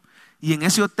bonito. Y en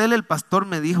ese hotel el pastor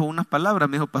me dijo unas palabras.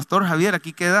 Me dijo: pastor Javier,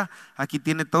 aquí queda, aquí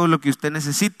tiene todo lo que usted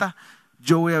necesita.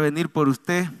 Yo voy a venir por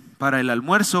usted para el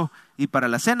almuerzo y para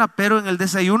la cena, pero en el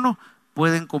desayuno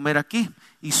pueden comer aquí.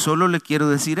 Y solo le quiero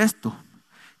decir esto,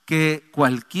 que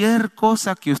cualquier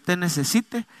cosa que usted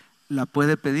necesite la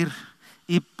puede pedir,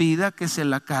 y pida que se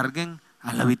la carguen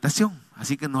a la habitación.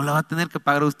 Así que no la va a tener que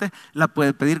pagar usted, la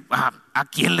puede pedir. ¿A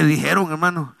quién le dijeron,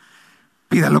 hermano?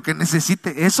 Pida lo que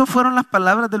necesite. Esas fueron las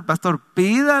palabras del pastor: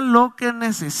 pida lo que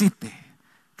necesite,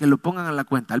 que lo pongan a la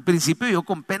cuenta. Al principio yo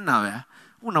con pena, ¿verdad?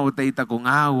 Una botellita con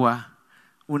agua,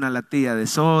 una latilla de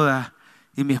soda,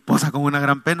 y mi esposa con una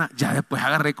gran pena. Ya después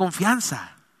agarré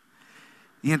confianza,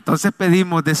 y entonces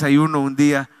pedimos desayuno un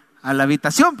día a la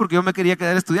habitación, porque yo me quería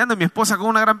quedar estudiando, y mi esposa con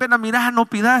una gran pena: mira, no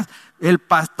pidas, el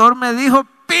pastor me dijo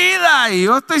pida, y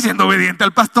yo estoy siendo obediente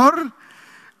al pastor,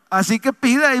 así que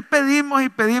pida. Y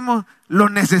pedimos lo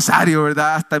necesario,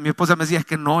 ¿verdad? Hasta mi esposa me decía: es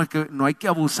que no hay que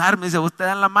abusar. Me dice: vos te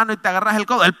dan la mano y te agarras el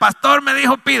codo, el pastor me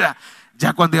dijo pida.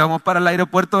 Ya cuando íbamos para el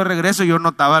aeropuerto de regreso, yo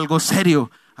notaba algo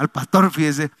serio al pastor.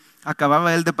 Fíjese,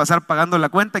 acababa él de pasar pagando la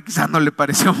cuenta, quizás no le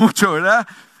pareció mucho, ¿verdad?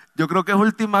 Yo creo que es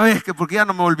última vez, que porque ya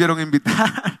no me volvieron a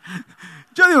invitar.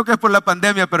 Yo digo que es por la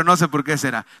pandemia, pero no sé por qué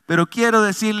será. Pero quiero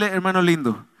decirle, hermano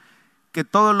lindo, que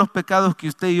todos los pecados que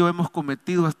usted y yo hemos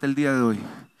cometido hasta el día de hoy,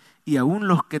 y aún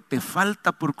los que te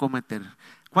falta por cometer,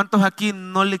 ¿cuántos aquí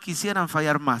no le quisieran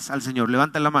fallar más al Señor?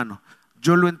 Levanta la mano.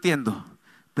 Yo lo entiendo,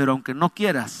 pero aunque no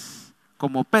quieras,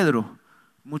 como Pedro,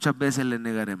 muchas veces le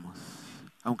negaremos,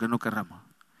 aunque no querramos.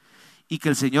 Y que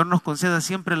el Señor nos conceda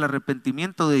siempre el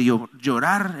arrepentimiento de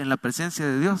llorar en la presencia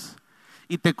de Dios,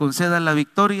 y te conceda la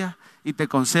victoria, y te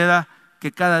conceda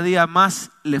que cada día más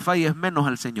le falles menos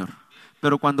al Señor.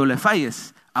 Pero cuando le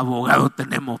falles, abogado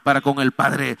tenemos para con el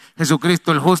Padre,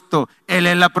 Jesucristo el justo. Él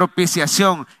es la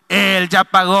propiciación. Él ya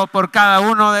pagó por cada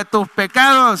uno de tus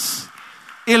pecados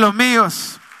y los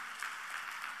míos,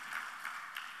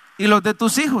 y los de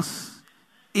tus hijos,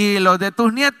 y los de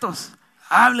tus nietos.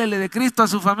 Háblele de Cristo a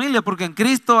su familia, porque en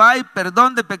Cristo hay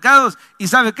perdón de pecados. Y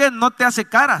 ¿sabe qué? No te hace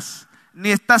caras,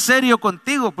 ni está serio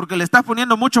contigo porque le estás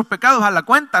poniendo muchos pecados a la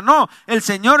cuenta. No, el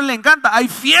Señor le encanta. Hay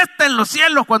fiesta en los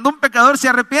cielos cuando un pecador se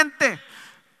arrepiente,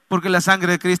 porque la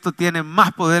sangre de Cristo tiene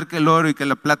más poder que el oro y que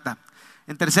la plata.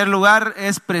 En tercer lugar,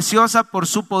 es preciosa por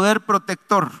su poder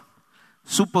protector.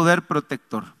 Su poder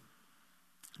protector.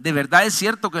 De verdad es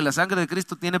cierto que la sangre de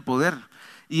Cristo tiene poder.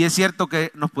 Y es cierto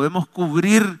que nos podemos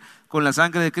cubrir con la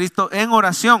sangre de Cristo en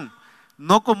oración.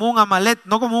 No como un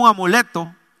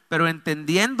amuleto, pero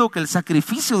entendiendo que el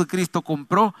sacrificio de Cristo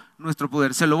compró nuestro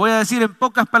poder. Se lo voy a decir en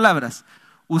pocas palabras.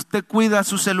 Usted cuida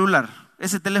su celular.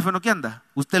 Ese teléfono que anda,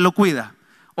 usted lo cuida.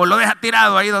 O lo deja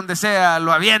tirado ahí donde sea,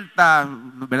 lo avienta.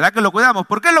 ¿Verdad que lo cuidamos?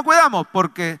 ¿Por qué lo cuidamos?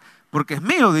 Porque es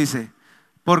mío, dice.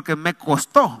 Porque me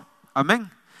costó.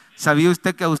 Amén. ¿Sabía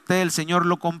usted que a usted el Señor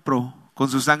lo compró con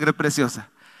su sangre preciosa?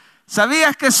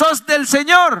 ¿Sabías que sos del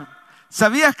Señor?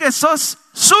 ¿Sabías que sos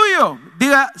suyo?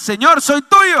 Diga, Señor, soy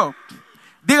tuyo.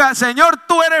 Diga, Señor,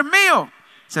 tú eres mío.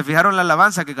 ¿Se fijaron la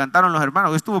alabanza que cantaron los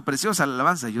hermanos? Estuvo preciosa la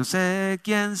alabanza. Yo sé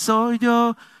quién soy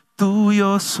yo,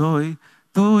 tuyo soy,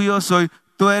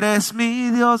 tú eres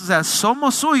mi Dios. O sea,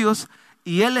 somos suyos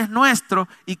y Él es nuestro.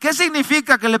 ¿Y qué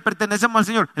significa que le pertenecemos al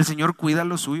Señor? El Señor cuida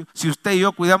lo suyo. Si usted y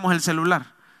yo cuidamos el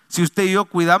celular, si usted y yo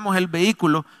cuidamos el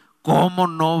vehículo, ¿cómo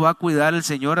no va a cuidar el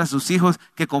Señor a sus hijos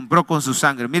que compró con su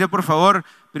sangre? Mire por favor,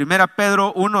 1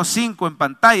 Pedro 1:5 en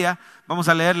pantalla. Vamos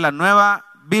a leer la Nueva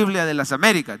Biblia de las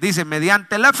Américas. Dice,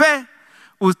 mediante la fe,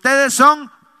 ustedes son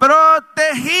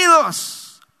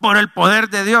protegidos por el poder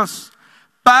de Dios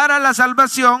para la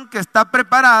salvación que está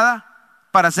preparada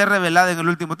para ser revelada en el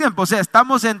último tiempo. O sea,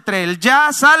 estamos entre el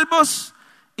ya salvos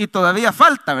y todavía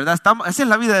falta, ¿verdad? Esa es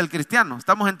la vida del cristiano.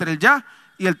 Estamos entre el ya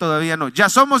y el todavía no. Ya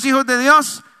somos hijos de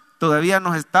Dios, todavía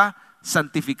nos está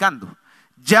santificando.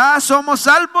 Ya somos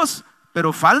salvos,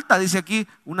 pero falta, dice aquí,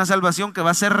 una salvación que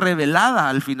va a ser revelada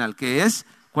al final, que es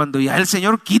cuando ya el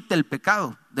Señor quite el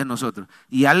pecado de nosotros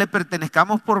y ya le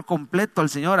pertenezcamos por completo al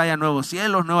Señor, haya nuevos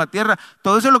cielos, nueva tierra,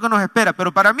 todo eso es lo que nos espera.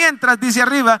 Pero para mientras dice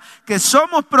arriba que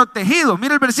somos protegidos.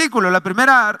 Mira el versículo, el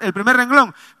primer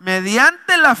renglón.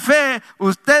 Mediante la fe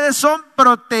ustedes son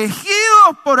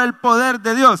protegidos por el poder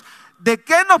de Dios. ¿De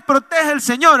qué nos protege el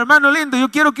Señor, hermano lindo?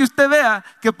 Yo quiero que usted vea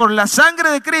que por la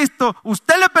sangre de Cristo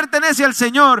usted le pertenece al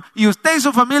Señor y usted y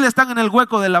su familia están en el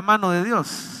hueco de la mano de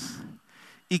Dios.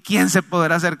 ¿Y quién se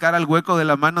podrá acercar al hueco de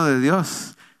la mano de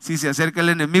Dios? Si se acerca el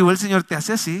enemigo, el Señor te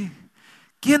hace así.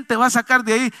 ¿Quién te va a sacar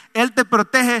de ahí? Él te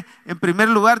protege en primer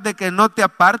lugar de que no te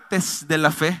apartes de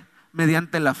la fe.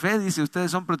 Mediante la fe, dice,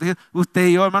 ustedes son protegidos. Usted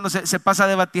y yo, hermano, se pasa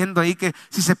debatiendo ahí que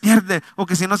si se pierde o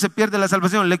que si no se pierde la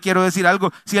salvación. Le quiero decir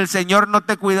algo, si el Señor no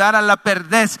te cuidara, la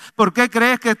perdés. ¿Por qué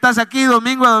crees que estás aquí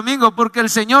domingo a domingo? Porque el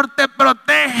Señor te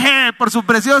protege por su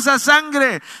preciosa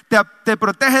sangre. Te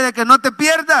protege de que no te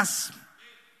pierdas.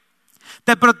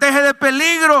 Te protege de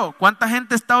peligro. ¿Cuánta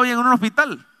gente está hoy en un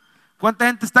hospital? ¿Cuánta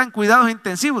gente está en cuidados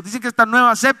intensivos? Dicen que esta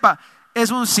nueva cepa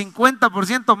es un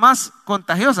 50% más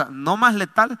contagiosa, no más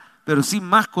letal, pero sí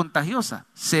más contagiosa.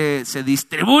 Se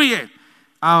distribuye,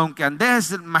 aunque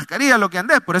andes mascarilla, lo que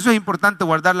andes. Por eso es importante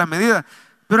guardar las medidas.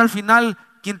 Pero al final,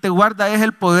 quien te guarda es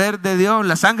el poder de Dios.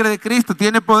 La sangre de Cristo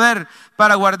tiene poder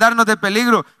para guardarnos de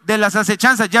peligro, de las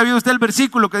acechanzas. Ya vio usted el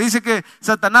versículo que dice que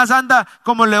Satanás anda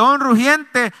como león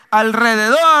rugiente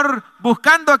alrededor,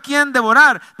 buscando a quien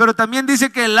devorar. Pero también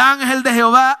dice que el ángel de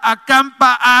Jehová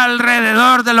acampa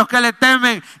alrededor de los que le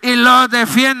temen y los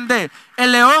defiende.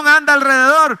 El león anda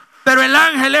alrededor, pero el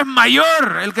ángel es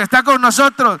mayor, el que está con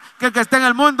nosotros, que el que está en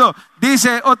el mundo.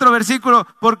 Dice otro versículo,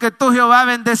 porque tú, Jehová,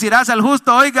 bendecirás al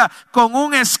justo. Oiga, con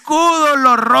un escudo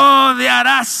lo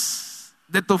rodearás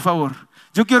de tu favor.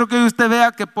 Yo quiero que usted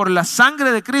vea que por la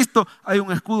sangre de Cristo hay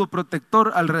un escudo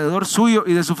protector alrededor suyo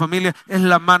y de su familia. Es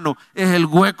la mano, es el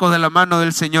hueco de la mano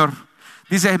del Señor.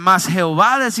 Dice, más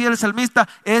Jehová, decía el salmista,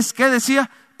 es, ¿qué decía?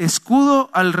 Escudo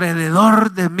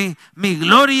alrededor de mí, mi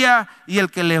gloria y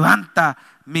el que levanta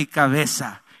mi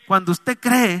cabeza. Cuando usted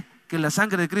cree que en la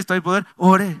sangre de Cristo hay poder,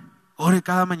 ore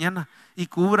cada mañana y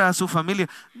cubra a su familia.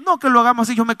 No que lo hagamos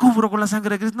así, yo me cubro con la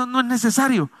sangre de Cristo. No es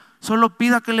necesario, solo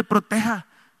pida que le proteja.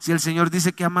 Si el Señor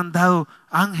dice que ha mandado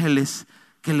ángeles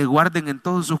que le guarden en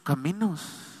todos sus caminos,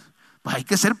 pues hay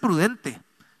que ser prudente.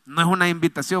 No es una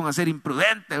invitación a ser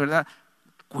imprudente, ¿verdad?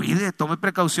 Cuide, tome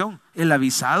precaución. El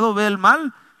avisado ve el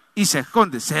mal y se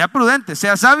esconde. Sea prudente,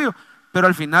 sea sabio, pero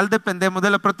al final dependemos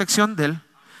de la protección de Él.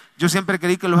 Yo siempre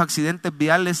creí que los accidentes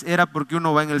viales era porque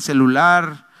uno va en el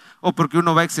celular, o porque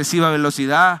uno va a excesiva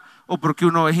velocidad, o porque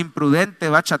uno es imprudente,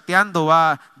 va chateando,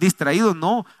 va distraído.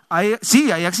 No,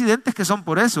 sí, hay accidentes que son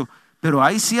por eso, pero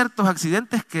hay ciertos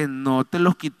accidentes que no te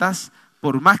los quitas.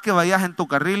 Por más que vayas en tu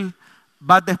carril,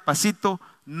 vas despacito,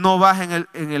 no vas en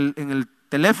el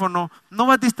teléfono, no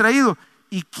vas distraído.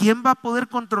 ¿Y quién va a poder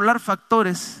controlar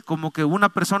factores como que una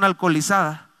persona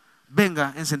alcoholizada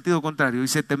venga en sentido contrario y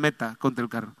se te meta contra el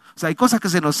carro? O sea, hay cosas que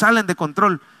se nos salen de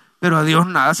control, pero a Dios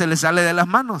nada se le sale de las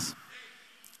manos.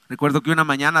 Recuerdo que una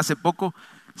mañana hace poco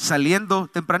saliendo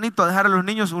tempranito a dejar a los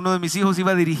niños, uno de mis hijos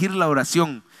iba a dirigir la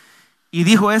oración y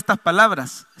dijo estas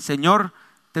palabras: Señor,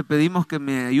 te pedimos que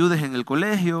me ayudes en el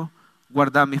colegio,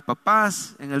 guarda a mis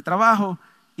papás en el trabajo,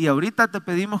 y ahorita te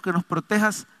pedimos que nos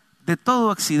protejas de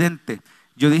todo accidente.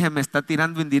 Yo dije, me está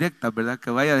tirando indirecta, ¿verdad?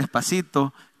 Que vaya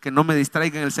despacito, que no me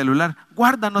distraiga en el celular.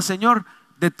 Guárdanos, Señor,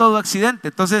 de todo accidente.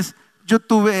 Entonces yo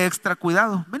tuve extra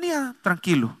cuidado, venía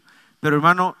tranquilo. Pero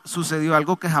hermano, sucedió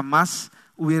algo que jamás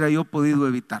hubiera yo podido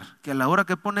evitar. Que a la hora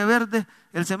que pone verde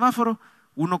el semáforo,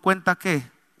 uno cuenta que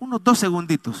unos 2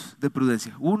 segunditos de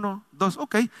prudencia. 1, 2,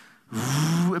 ok.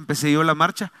 Empecé yo la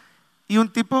marcha y un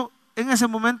tipo en ese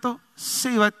momento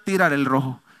se iba a tirar el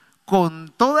rojo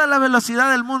con toda la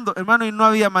velocidad del mundo, hermano, y no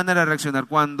había manera de reaccionar.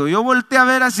 Cuando yo volteé a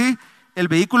ver así, el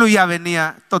vehículo ya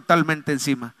venía totalmente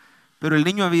encima, pero el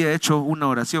niño había hecho una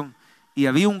oración y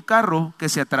había un carro que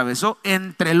se atravesó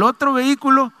entre el otro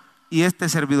vehículo y este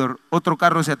servidor. Otro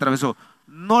carro se atravesó,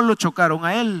 no lo chocaron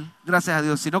a él, gracias a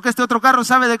Dios, sino que este otro carro,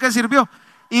 ¿sabe de qué sirvió?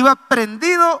 Iba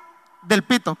prendido del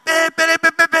pito.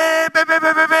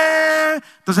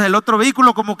 Entonces el otro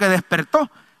vehículo como que despertó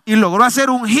y logró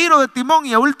hacer un giro de timón,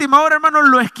 y a última hora, hermano,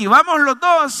 lo esquivamos los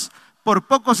dos por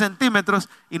pocos centímetros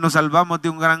y nos salvamos de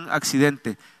un gran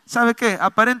accidente. ¿Sabe qué?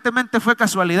 Aparentemente fue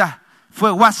casualidad,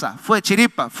 fue guasa, fue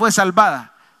chiripa, fue salvada.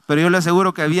 Pero yo le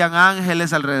aseguro que habían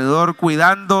ángeles alrededor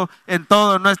cuidando en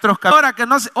todos nuestros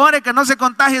caminos. Ore que no se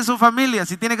contagie su familia.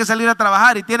 Si tiene que salir a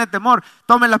trabajar y tiene temor,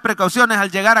 tome las precauciones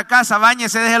al llegar a casa,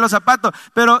 báñese, deje los zapatos.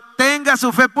 Pero tenga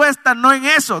su fe puesta no en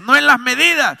eso, no en las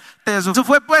medidas. Su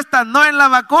fe puesta no en la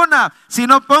vacuna,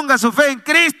 sino ponga su fe en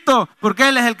Cristo, porque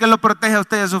Él es el que lo protege a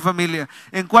usted y a su familia.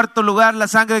 En cuarto lugar, la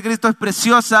sangre de Cristo es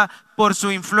preciosa por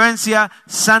su influencia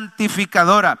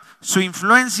santificadora. Su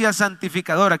influencia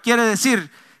santificadora quiere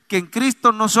decir que en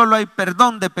Cristo no solo hay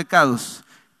perdón de pecados,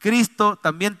 Cristo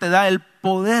también te da el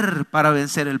poder para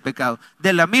vencer el pecado.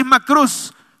 De la misma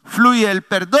cruz fluye el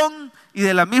perdón y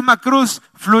de la misma cruz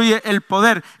fluye el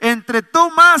poder. Entre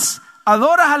tú más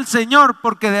adoras al Señor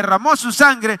porque derramó su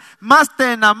sangre, más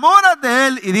te enamoras de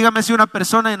Él. Y dígame si una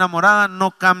persona enamorada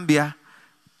no cambia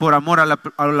por amor a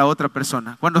la otra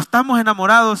persona. Cuando estamos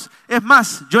enamorados, es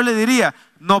más, yo le diría,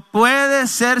 no puede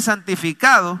ser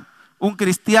santificado un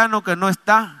cristiano que no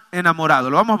está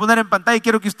enamorado. Lo vamos a poner en pantalla y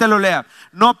quiero que usted lo lea.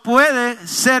 No puede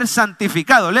ser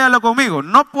santificado, léalo conmigo.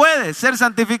 No puede ser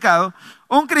santificado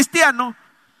un cristiano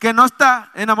que no está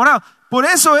enamorado. Por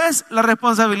eso es la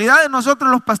responsabilidad de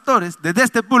nosotros los pastores, desde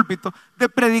este púlpito, de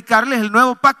predicarles el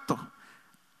nuevo pacto,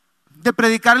 de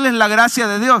predicarles la gracia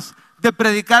de Dios, de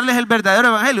predicarles el verdadero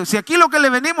evangelio. Si aquí lo que le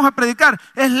venimos a predicar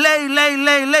es ley, ley,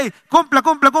 ley, ley, cumpla,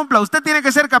 cumpla, cumpla, usted tiene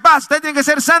que ser capaz, usted tiene que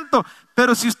ser santo,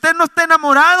 pero si usted no está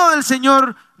enamorado del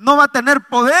Señor, no va a tener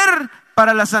poder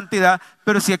para la santidad.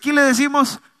 Pero si aquí le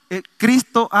decimos,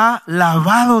 Cristo ha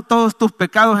lavado todos tus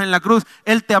pecados en la cruz,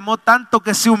 Él te amó tanto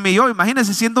que se humilló.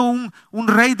 Imagínese siendo un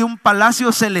rey de un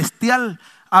palacio celestial,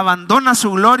 abandona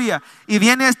su gloria y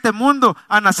viene a este mundo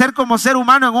a nacer como ser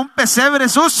humano en un pesebre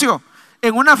sucio,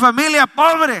 en una familia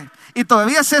pobre, y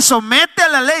todavía se somete a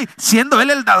la ley, siendo Él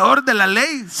el dador de la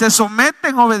ley, se somete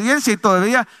en obediencia y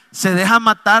todavía se deja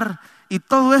matar. Y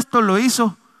todo esto lo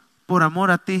hizo por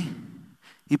amor a ti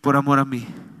y por amor a mí.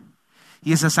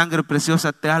 Y esa sangre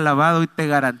preciosa te ha lavado y te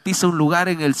garantiza un lugar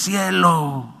en el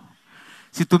cielo.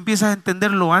 Si tú empiezas a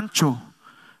entender lo ancho,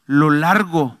 lo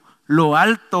largo, lo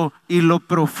alto y lo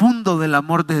profundo del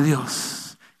amor de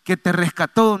Dios, que te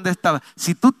rescató donde estaba.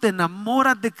 Si tú te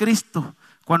enamoras de Cristo,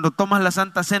 cuando tomas la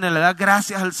Santa Cena, le das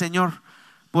gracias al Señor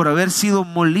por haber sido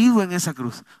molido en esa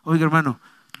cruz. Oiga, hermano,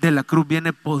 de la cruz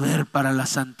viene poder para la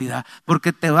santidad,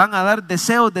 porque te van a dar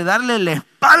deseos de darle la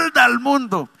espalda al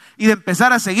mundo y de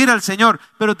empezar a seguir al Señor.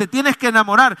 Pero te tienes que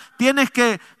enamorar, tienes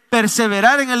que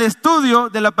perseverar en el estudio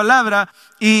de la palabra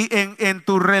y en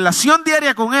tu relación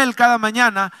diaria con Él cada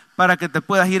mañana, para que te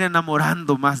puedas ir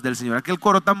enamorando más del Señor. Aquel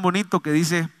coro tan bonito que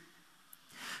dice,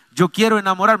 yo quiero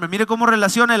enamorarme. Mire cómo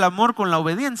relaciona el amor con la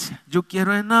obediencia. Yo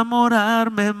quiero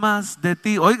enamorarme más de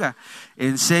ti. Oiga,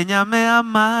 enséñame a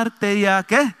amarte y a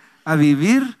 ¿qué? A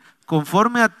vivir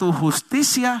conforme a tu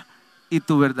justicia y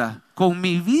tu verdad. Con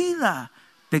mi vida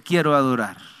te quiero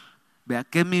adorar. Vea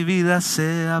que mi vida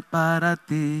sea para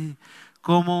ti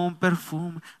como un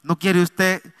perfume. ¿No quiere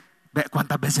usted? Vea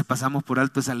cuántas veces pasamos por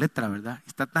alto esa letra, ¿verdad?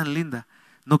 Está tan linda.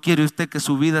 ¿No quiere usted que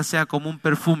su vida sea como un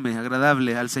perfume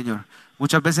agradable al Señor?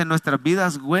 Muchas veces nuestras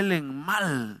vidas huelen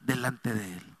mal delante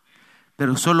de Él,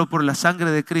 pero solo por la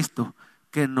sangre de Cristo,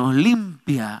 que nos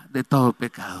limpia de todo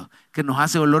pecado, que nos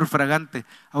hace olor fragante.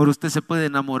 Ahora usted se puede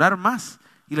enamorar más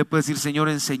y le puede decir, Señor,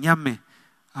 enséñame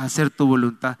a hacer tu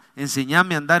voluntad,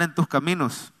 enséñame a andar en tus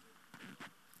caminos.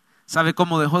 ¿Sabe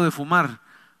cómo dejó de fumar?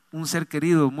 un ser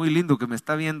querido, muy lindo que me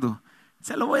está viendo.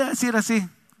 Se lo voy a decir así.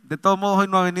 De todos modos, hoy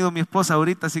no ha venido mi esposa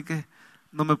ahorita, así que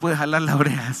no me puede jalar las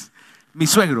orejas. Mi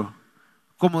suegro,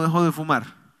 ¿cómo dejó de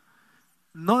fumar?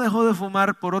 No dejó de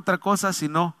fumar por otra cosa,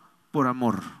 sino por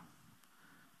amor.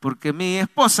 Porque mi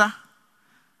esposa,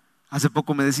 hace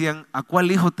poco me decían, ¿a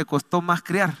cuál hijo te costó más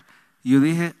criar? Y yo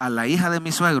dije, a la hija de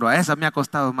mi suegro, a esa me ha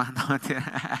costado más.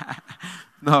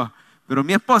 No, pero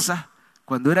mi esposa,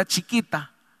 cuando era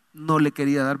chiquita, no le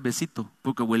quería dar besito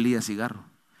porque huelía a cigarro.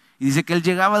 Y dice que él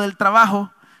llegaba del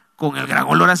trabajo con el gran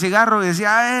olor a cigarro y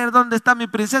decía, a ver, ¿dónde está mi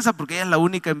princesa? Porque ella es la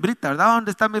única hembrita, ¿verdad? ¿Dónde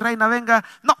está mi reina? Venga.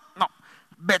 No,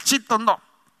 bechito no,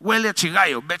 huele a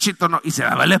chigallo, bechito no. Y se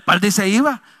daba la espalda y se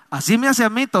iba. Así me hace a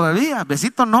mí todavía,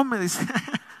 besito no, me dice.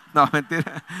 No,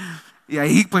 mentira. Y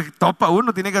ahí pues topa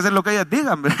uno, tiene que hacer lo que ellas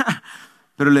digan, ¿verdad?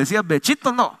 Pero le decía,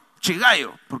 bechito no,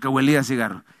 chigallo, porque huelía a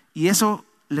cigarro. Y eso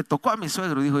le tocó a mi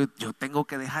suegro, dijo, yo tengo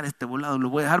que dejar este volado, lo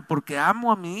voy a dejar porque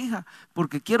amo a mi hija,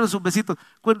 porque quiero sus besitos.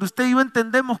 Cuando usted y yo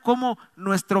entendemos cómo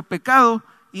nuestro pecado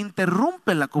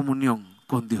interrumpe la comunión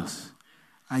con Dios,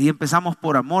 ahí empezamos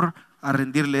por amor a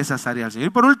rendirle esas áreas al Señor.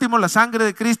 Y por último, la sangre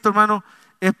de Cristo, hermano,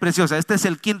 es preciosa. Este es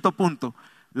el quinto punto.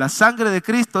 La sangre de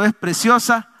Cristo es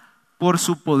preciosa por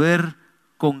su poder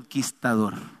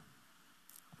conquistador.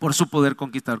 Por su poder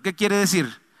conquistador. ¿Qué quiere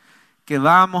decir? Que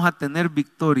vamos a tener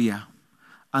victoria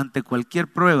ante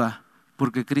cualquier prueba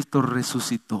porque Cristo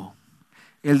resucitó.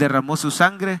 Él derramó su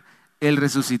sangre, Él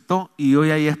resucitó y hoy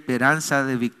hay esperanza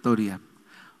de victoria.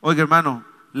 Oiga, hermano,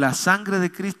 la sangre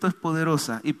de Cristo es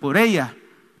poderosa y por ella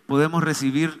podemos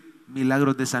recibir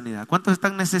milagros de sanidad. ¿Cuántos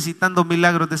están necesitando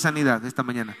milagros de sanidad esta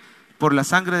mañana? Por la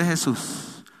sangre de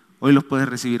Jesús, hoy los puedes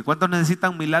recibir. ¿Cuántos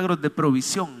necesitan milagros de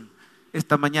provisión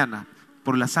esta mañana?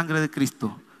 Por la sangre de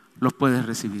Cristo los puedes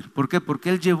recibir. ¿Por qué? Porque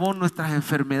Él llevó nuestras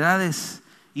enfermedades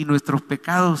y nuestros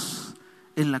pecados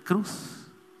en la cruz.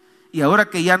 Y ahora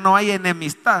que ya no hay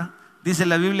enemistad, dice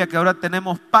la Biblia que ahora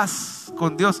tenemos paz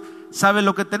con Dios. ¿Sabe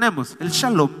lo que tenemos? El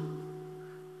shalom.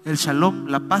 El shalom,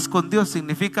 la paz con Dios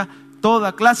significa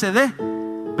toda clase de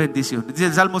bendiciones. Dice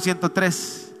el Salmo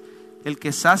 103, el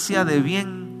que sacia de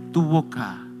bien tu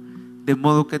boca, de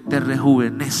modo que te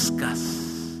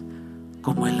rejuvenezcas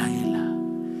como el águila.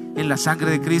 En la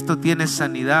sangre de Cristo tienes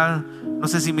sanidad. No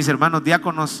sé si mis hermanos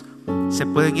diáconos se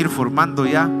pueden ir formando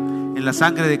ya. En la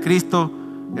sangre de Cristo,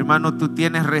 hermano, tú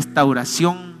tienes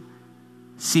restauración.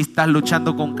 Si estás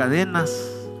luchando con cadenas.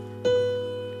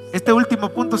 Este último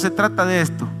punto se trata de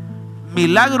esto: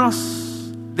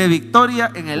 milagros de victoria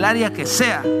en el área que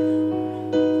sea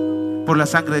por la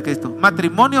sangre de Cristo.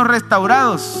 Matrimonios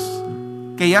restaurados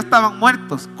que ya estaban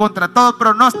muertos contra todo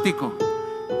pronóstico,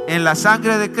 en la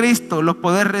sangre de Cristo los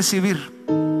podés recibir.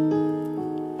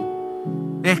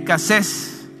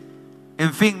 Escasez,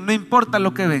 en fin, no importa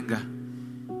lo que venga,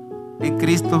 en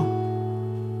Cristo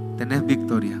tenés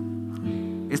victoria.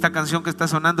 Esta canción que está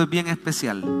sonando es bien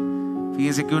especial.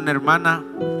 Fíjense que una hermana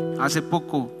hace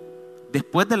poco,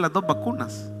 después de las 2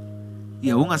 vacunas,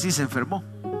 y aún así se enfermó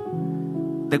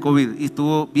de COVID y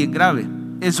estuvo bien grave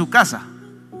en su casa.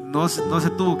 No se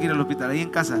tuvo que ir al hospital, ahí en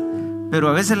casa. Pero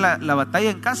a veces la batalla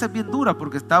en casa es bien dura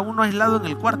porque está uno aislado en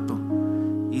el cuarto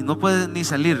y no puede ni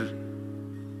salir.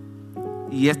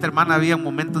 Y esta hermana había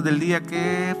momentos del día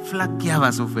que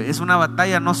flaqueaba su fe. Es una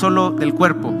batalla no solo del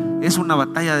cuerpo, es una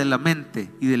batalla de la mente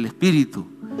y del espíritu.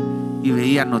 Y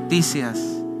veía noticias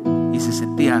y se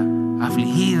sentía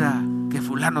afligida, que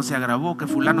fulano se agravó, que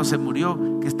fulano se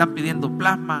murió, que están pidiendo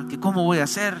plasma, que cómo voy a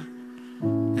hacer.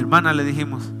 Hermana, le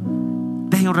dijimos,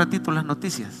 deje un ratito las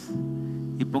noticias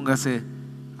y póngase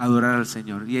a adorar al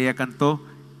Señor. Y ella cantó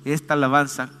esta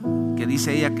alabanza que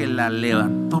dice ella que la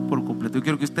levantó por completo. Yo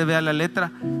quiero que usted vea la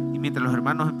letra y mientras los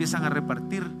hermanos empiezan a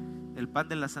repartir el pan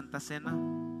de la Santa Cena.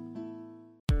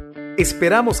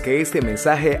 Esperamos que este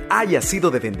mensaje haya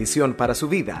sido de bendición para su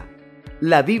vida.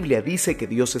 La Biblia dice que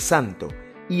Dios es santo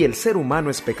y el ser humano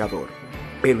es pecador,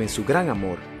 pero en su gran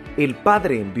amor, el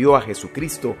Padre envió a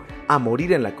Jesucristo a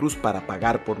morir en la cruz para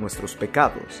pagar por nuestros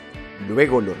pecados.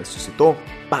 Luego lo resucitó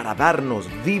para darnos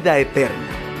vida eterna.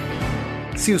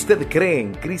 Si usted cree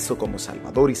en Cristo como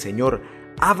Salvador y Señor,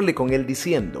 hable con Él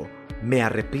diciendo: me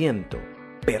arrepiento,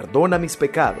 perdona mis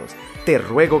pecados, te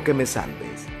ruego que me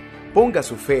salves. Ponga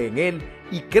su fe en Él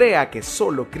y crea que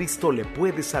solo Cristo le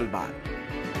puede salvar.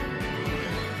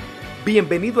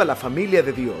 Bienvenido a la familia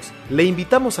de Dios. Le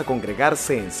invitamos a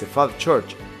congregarse en Cephal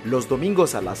Church los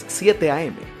domingos a las 7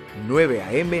 a.m., 9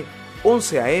 a.m.,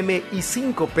 11 a.m. y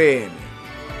 5 p.m.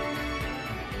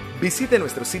 Visite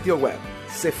nuestro sitio web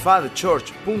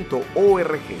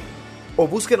cephadchurch.org o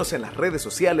búsquenos en las redes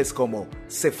sociales como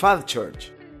Cephal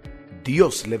Church.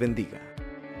 Dios le bendiga.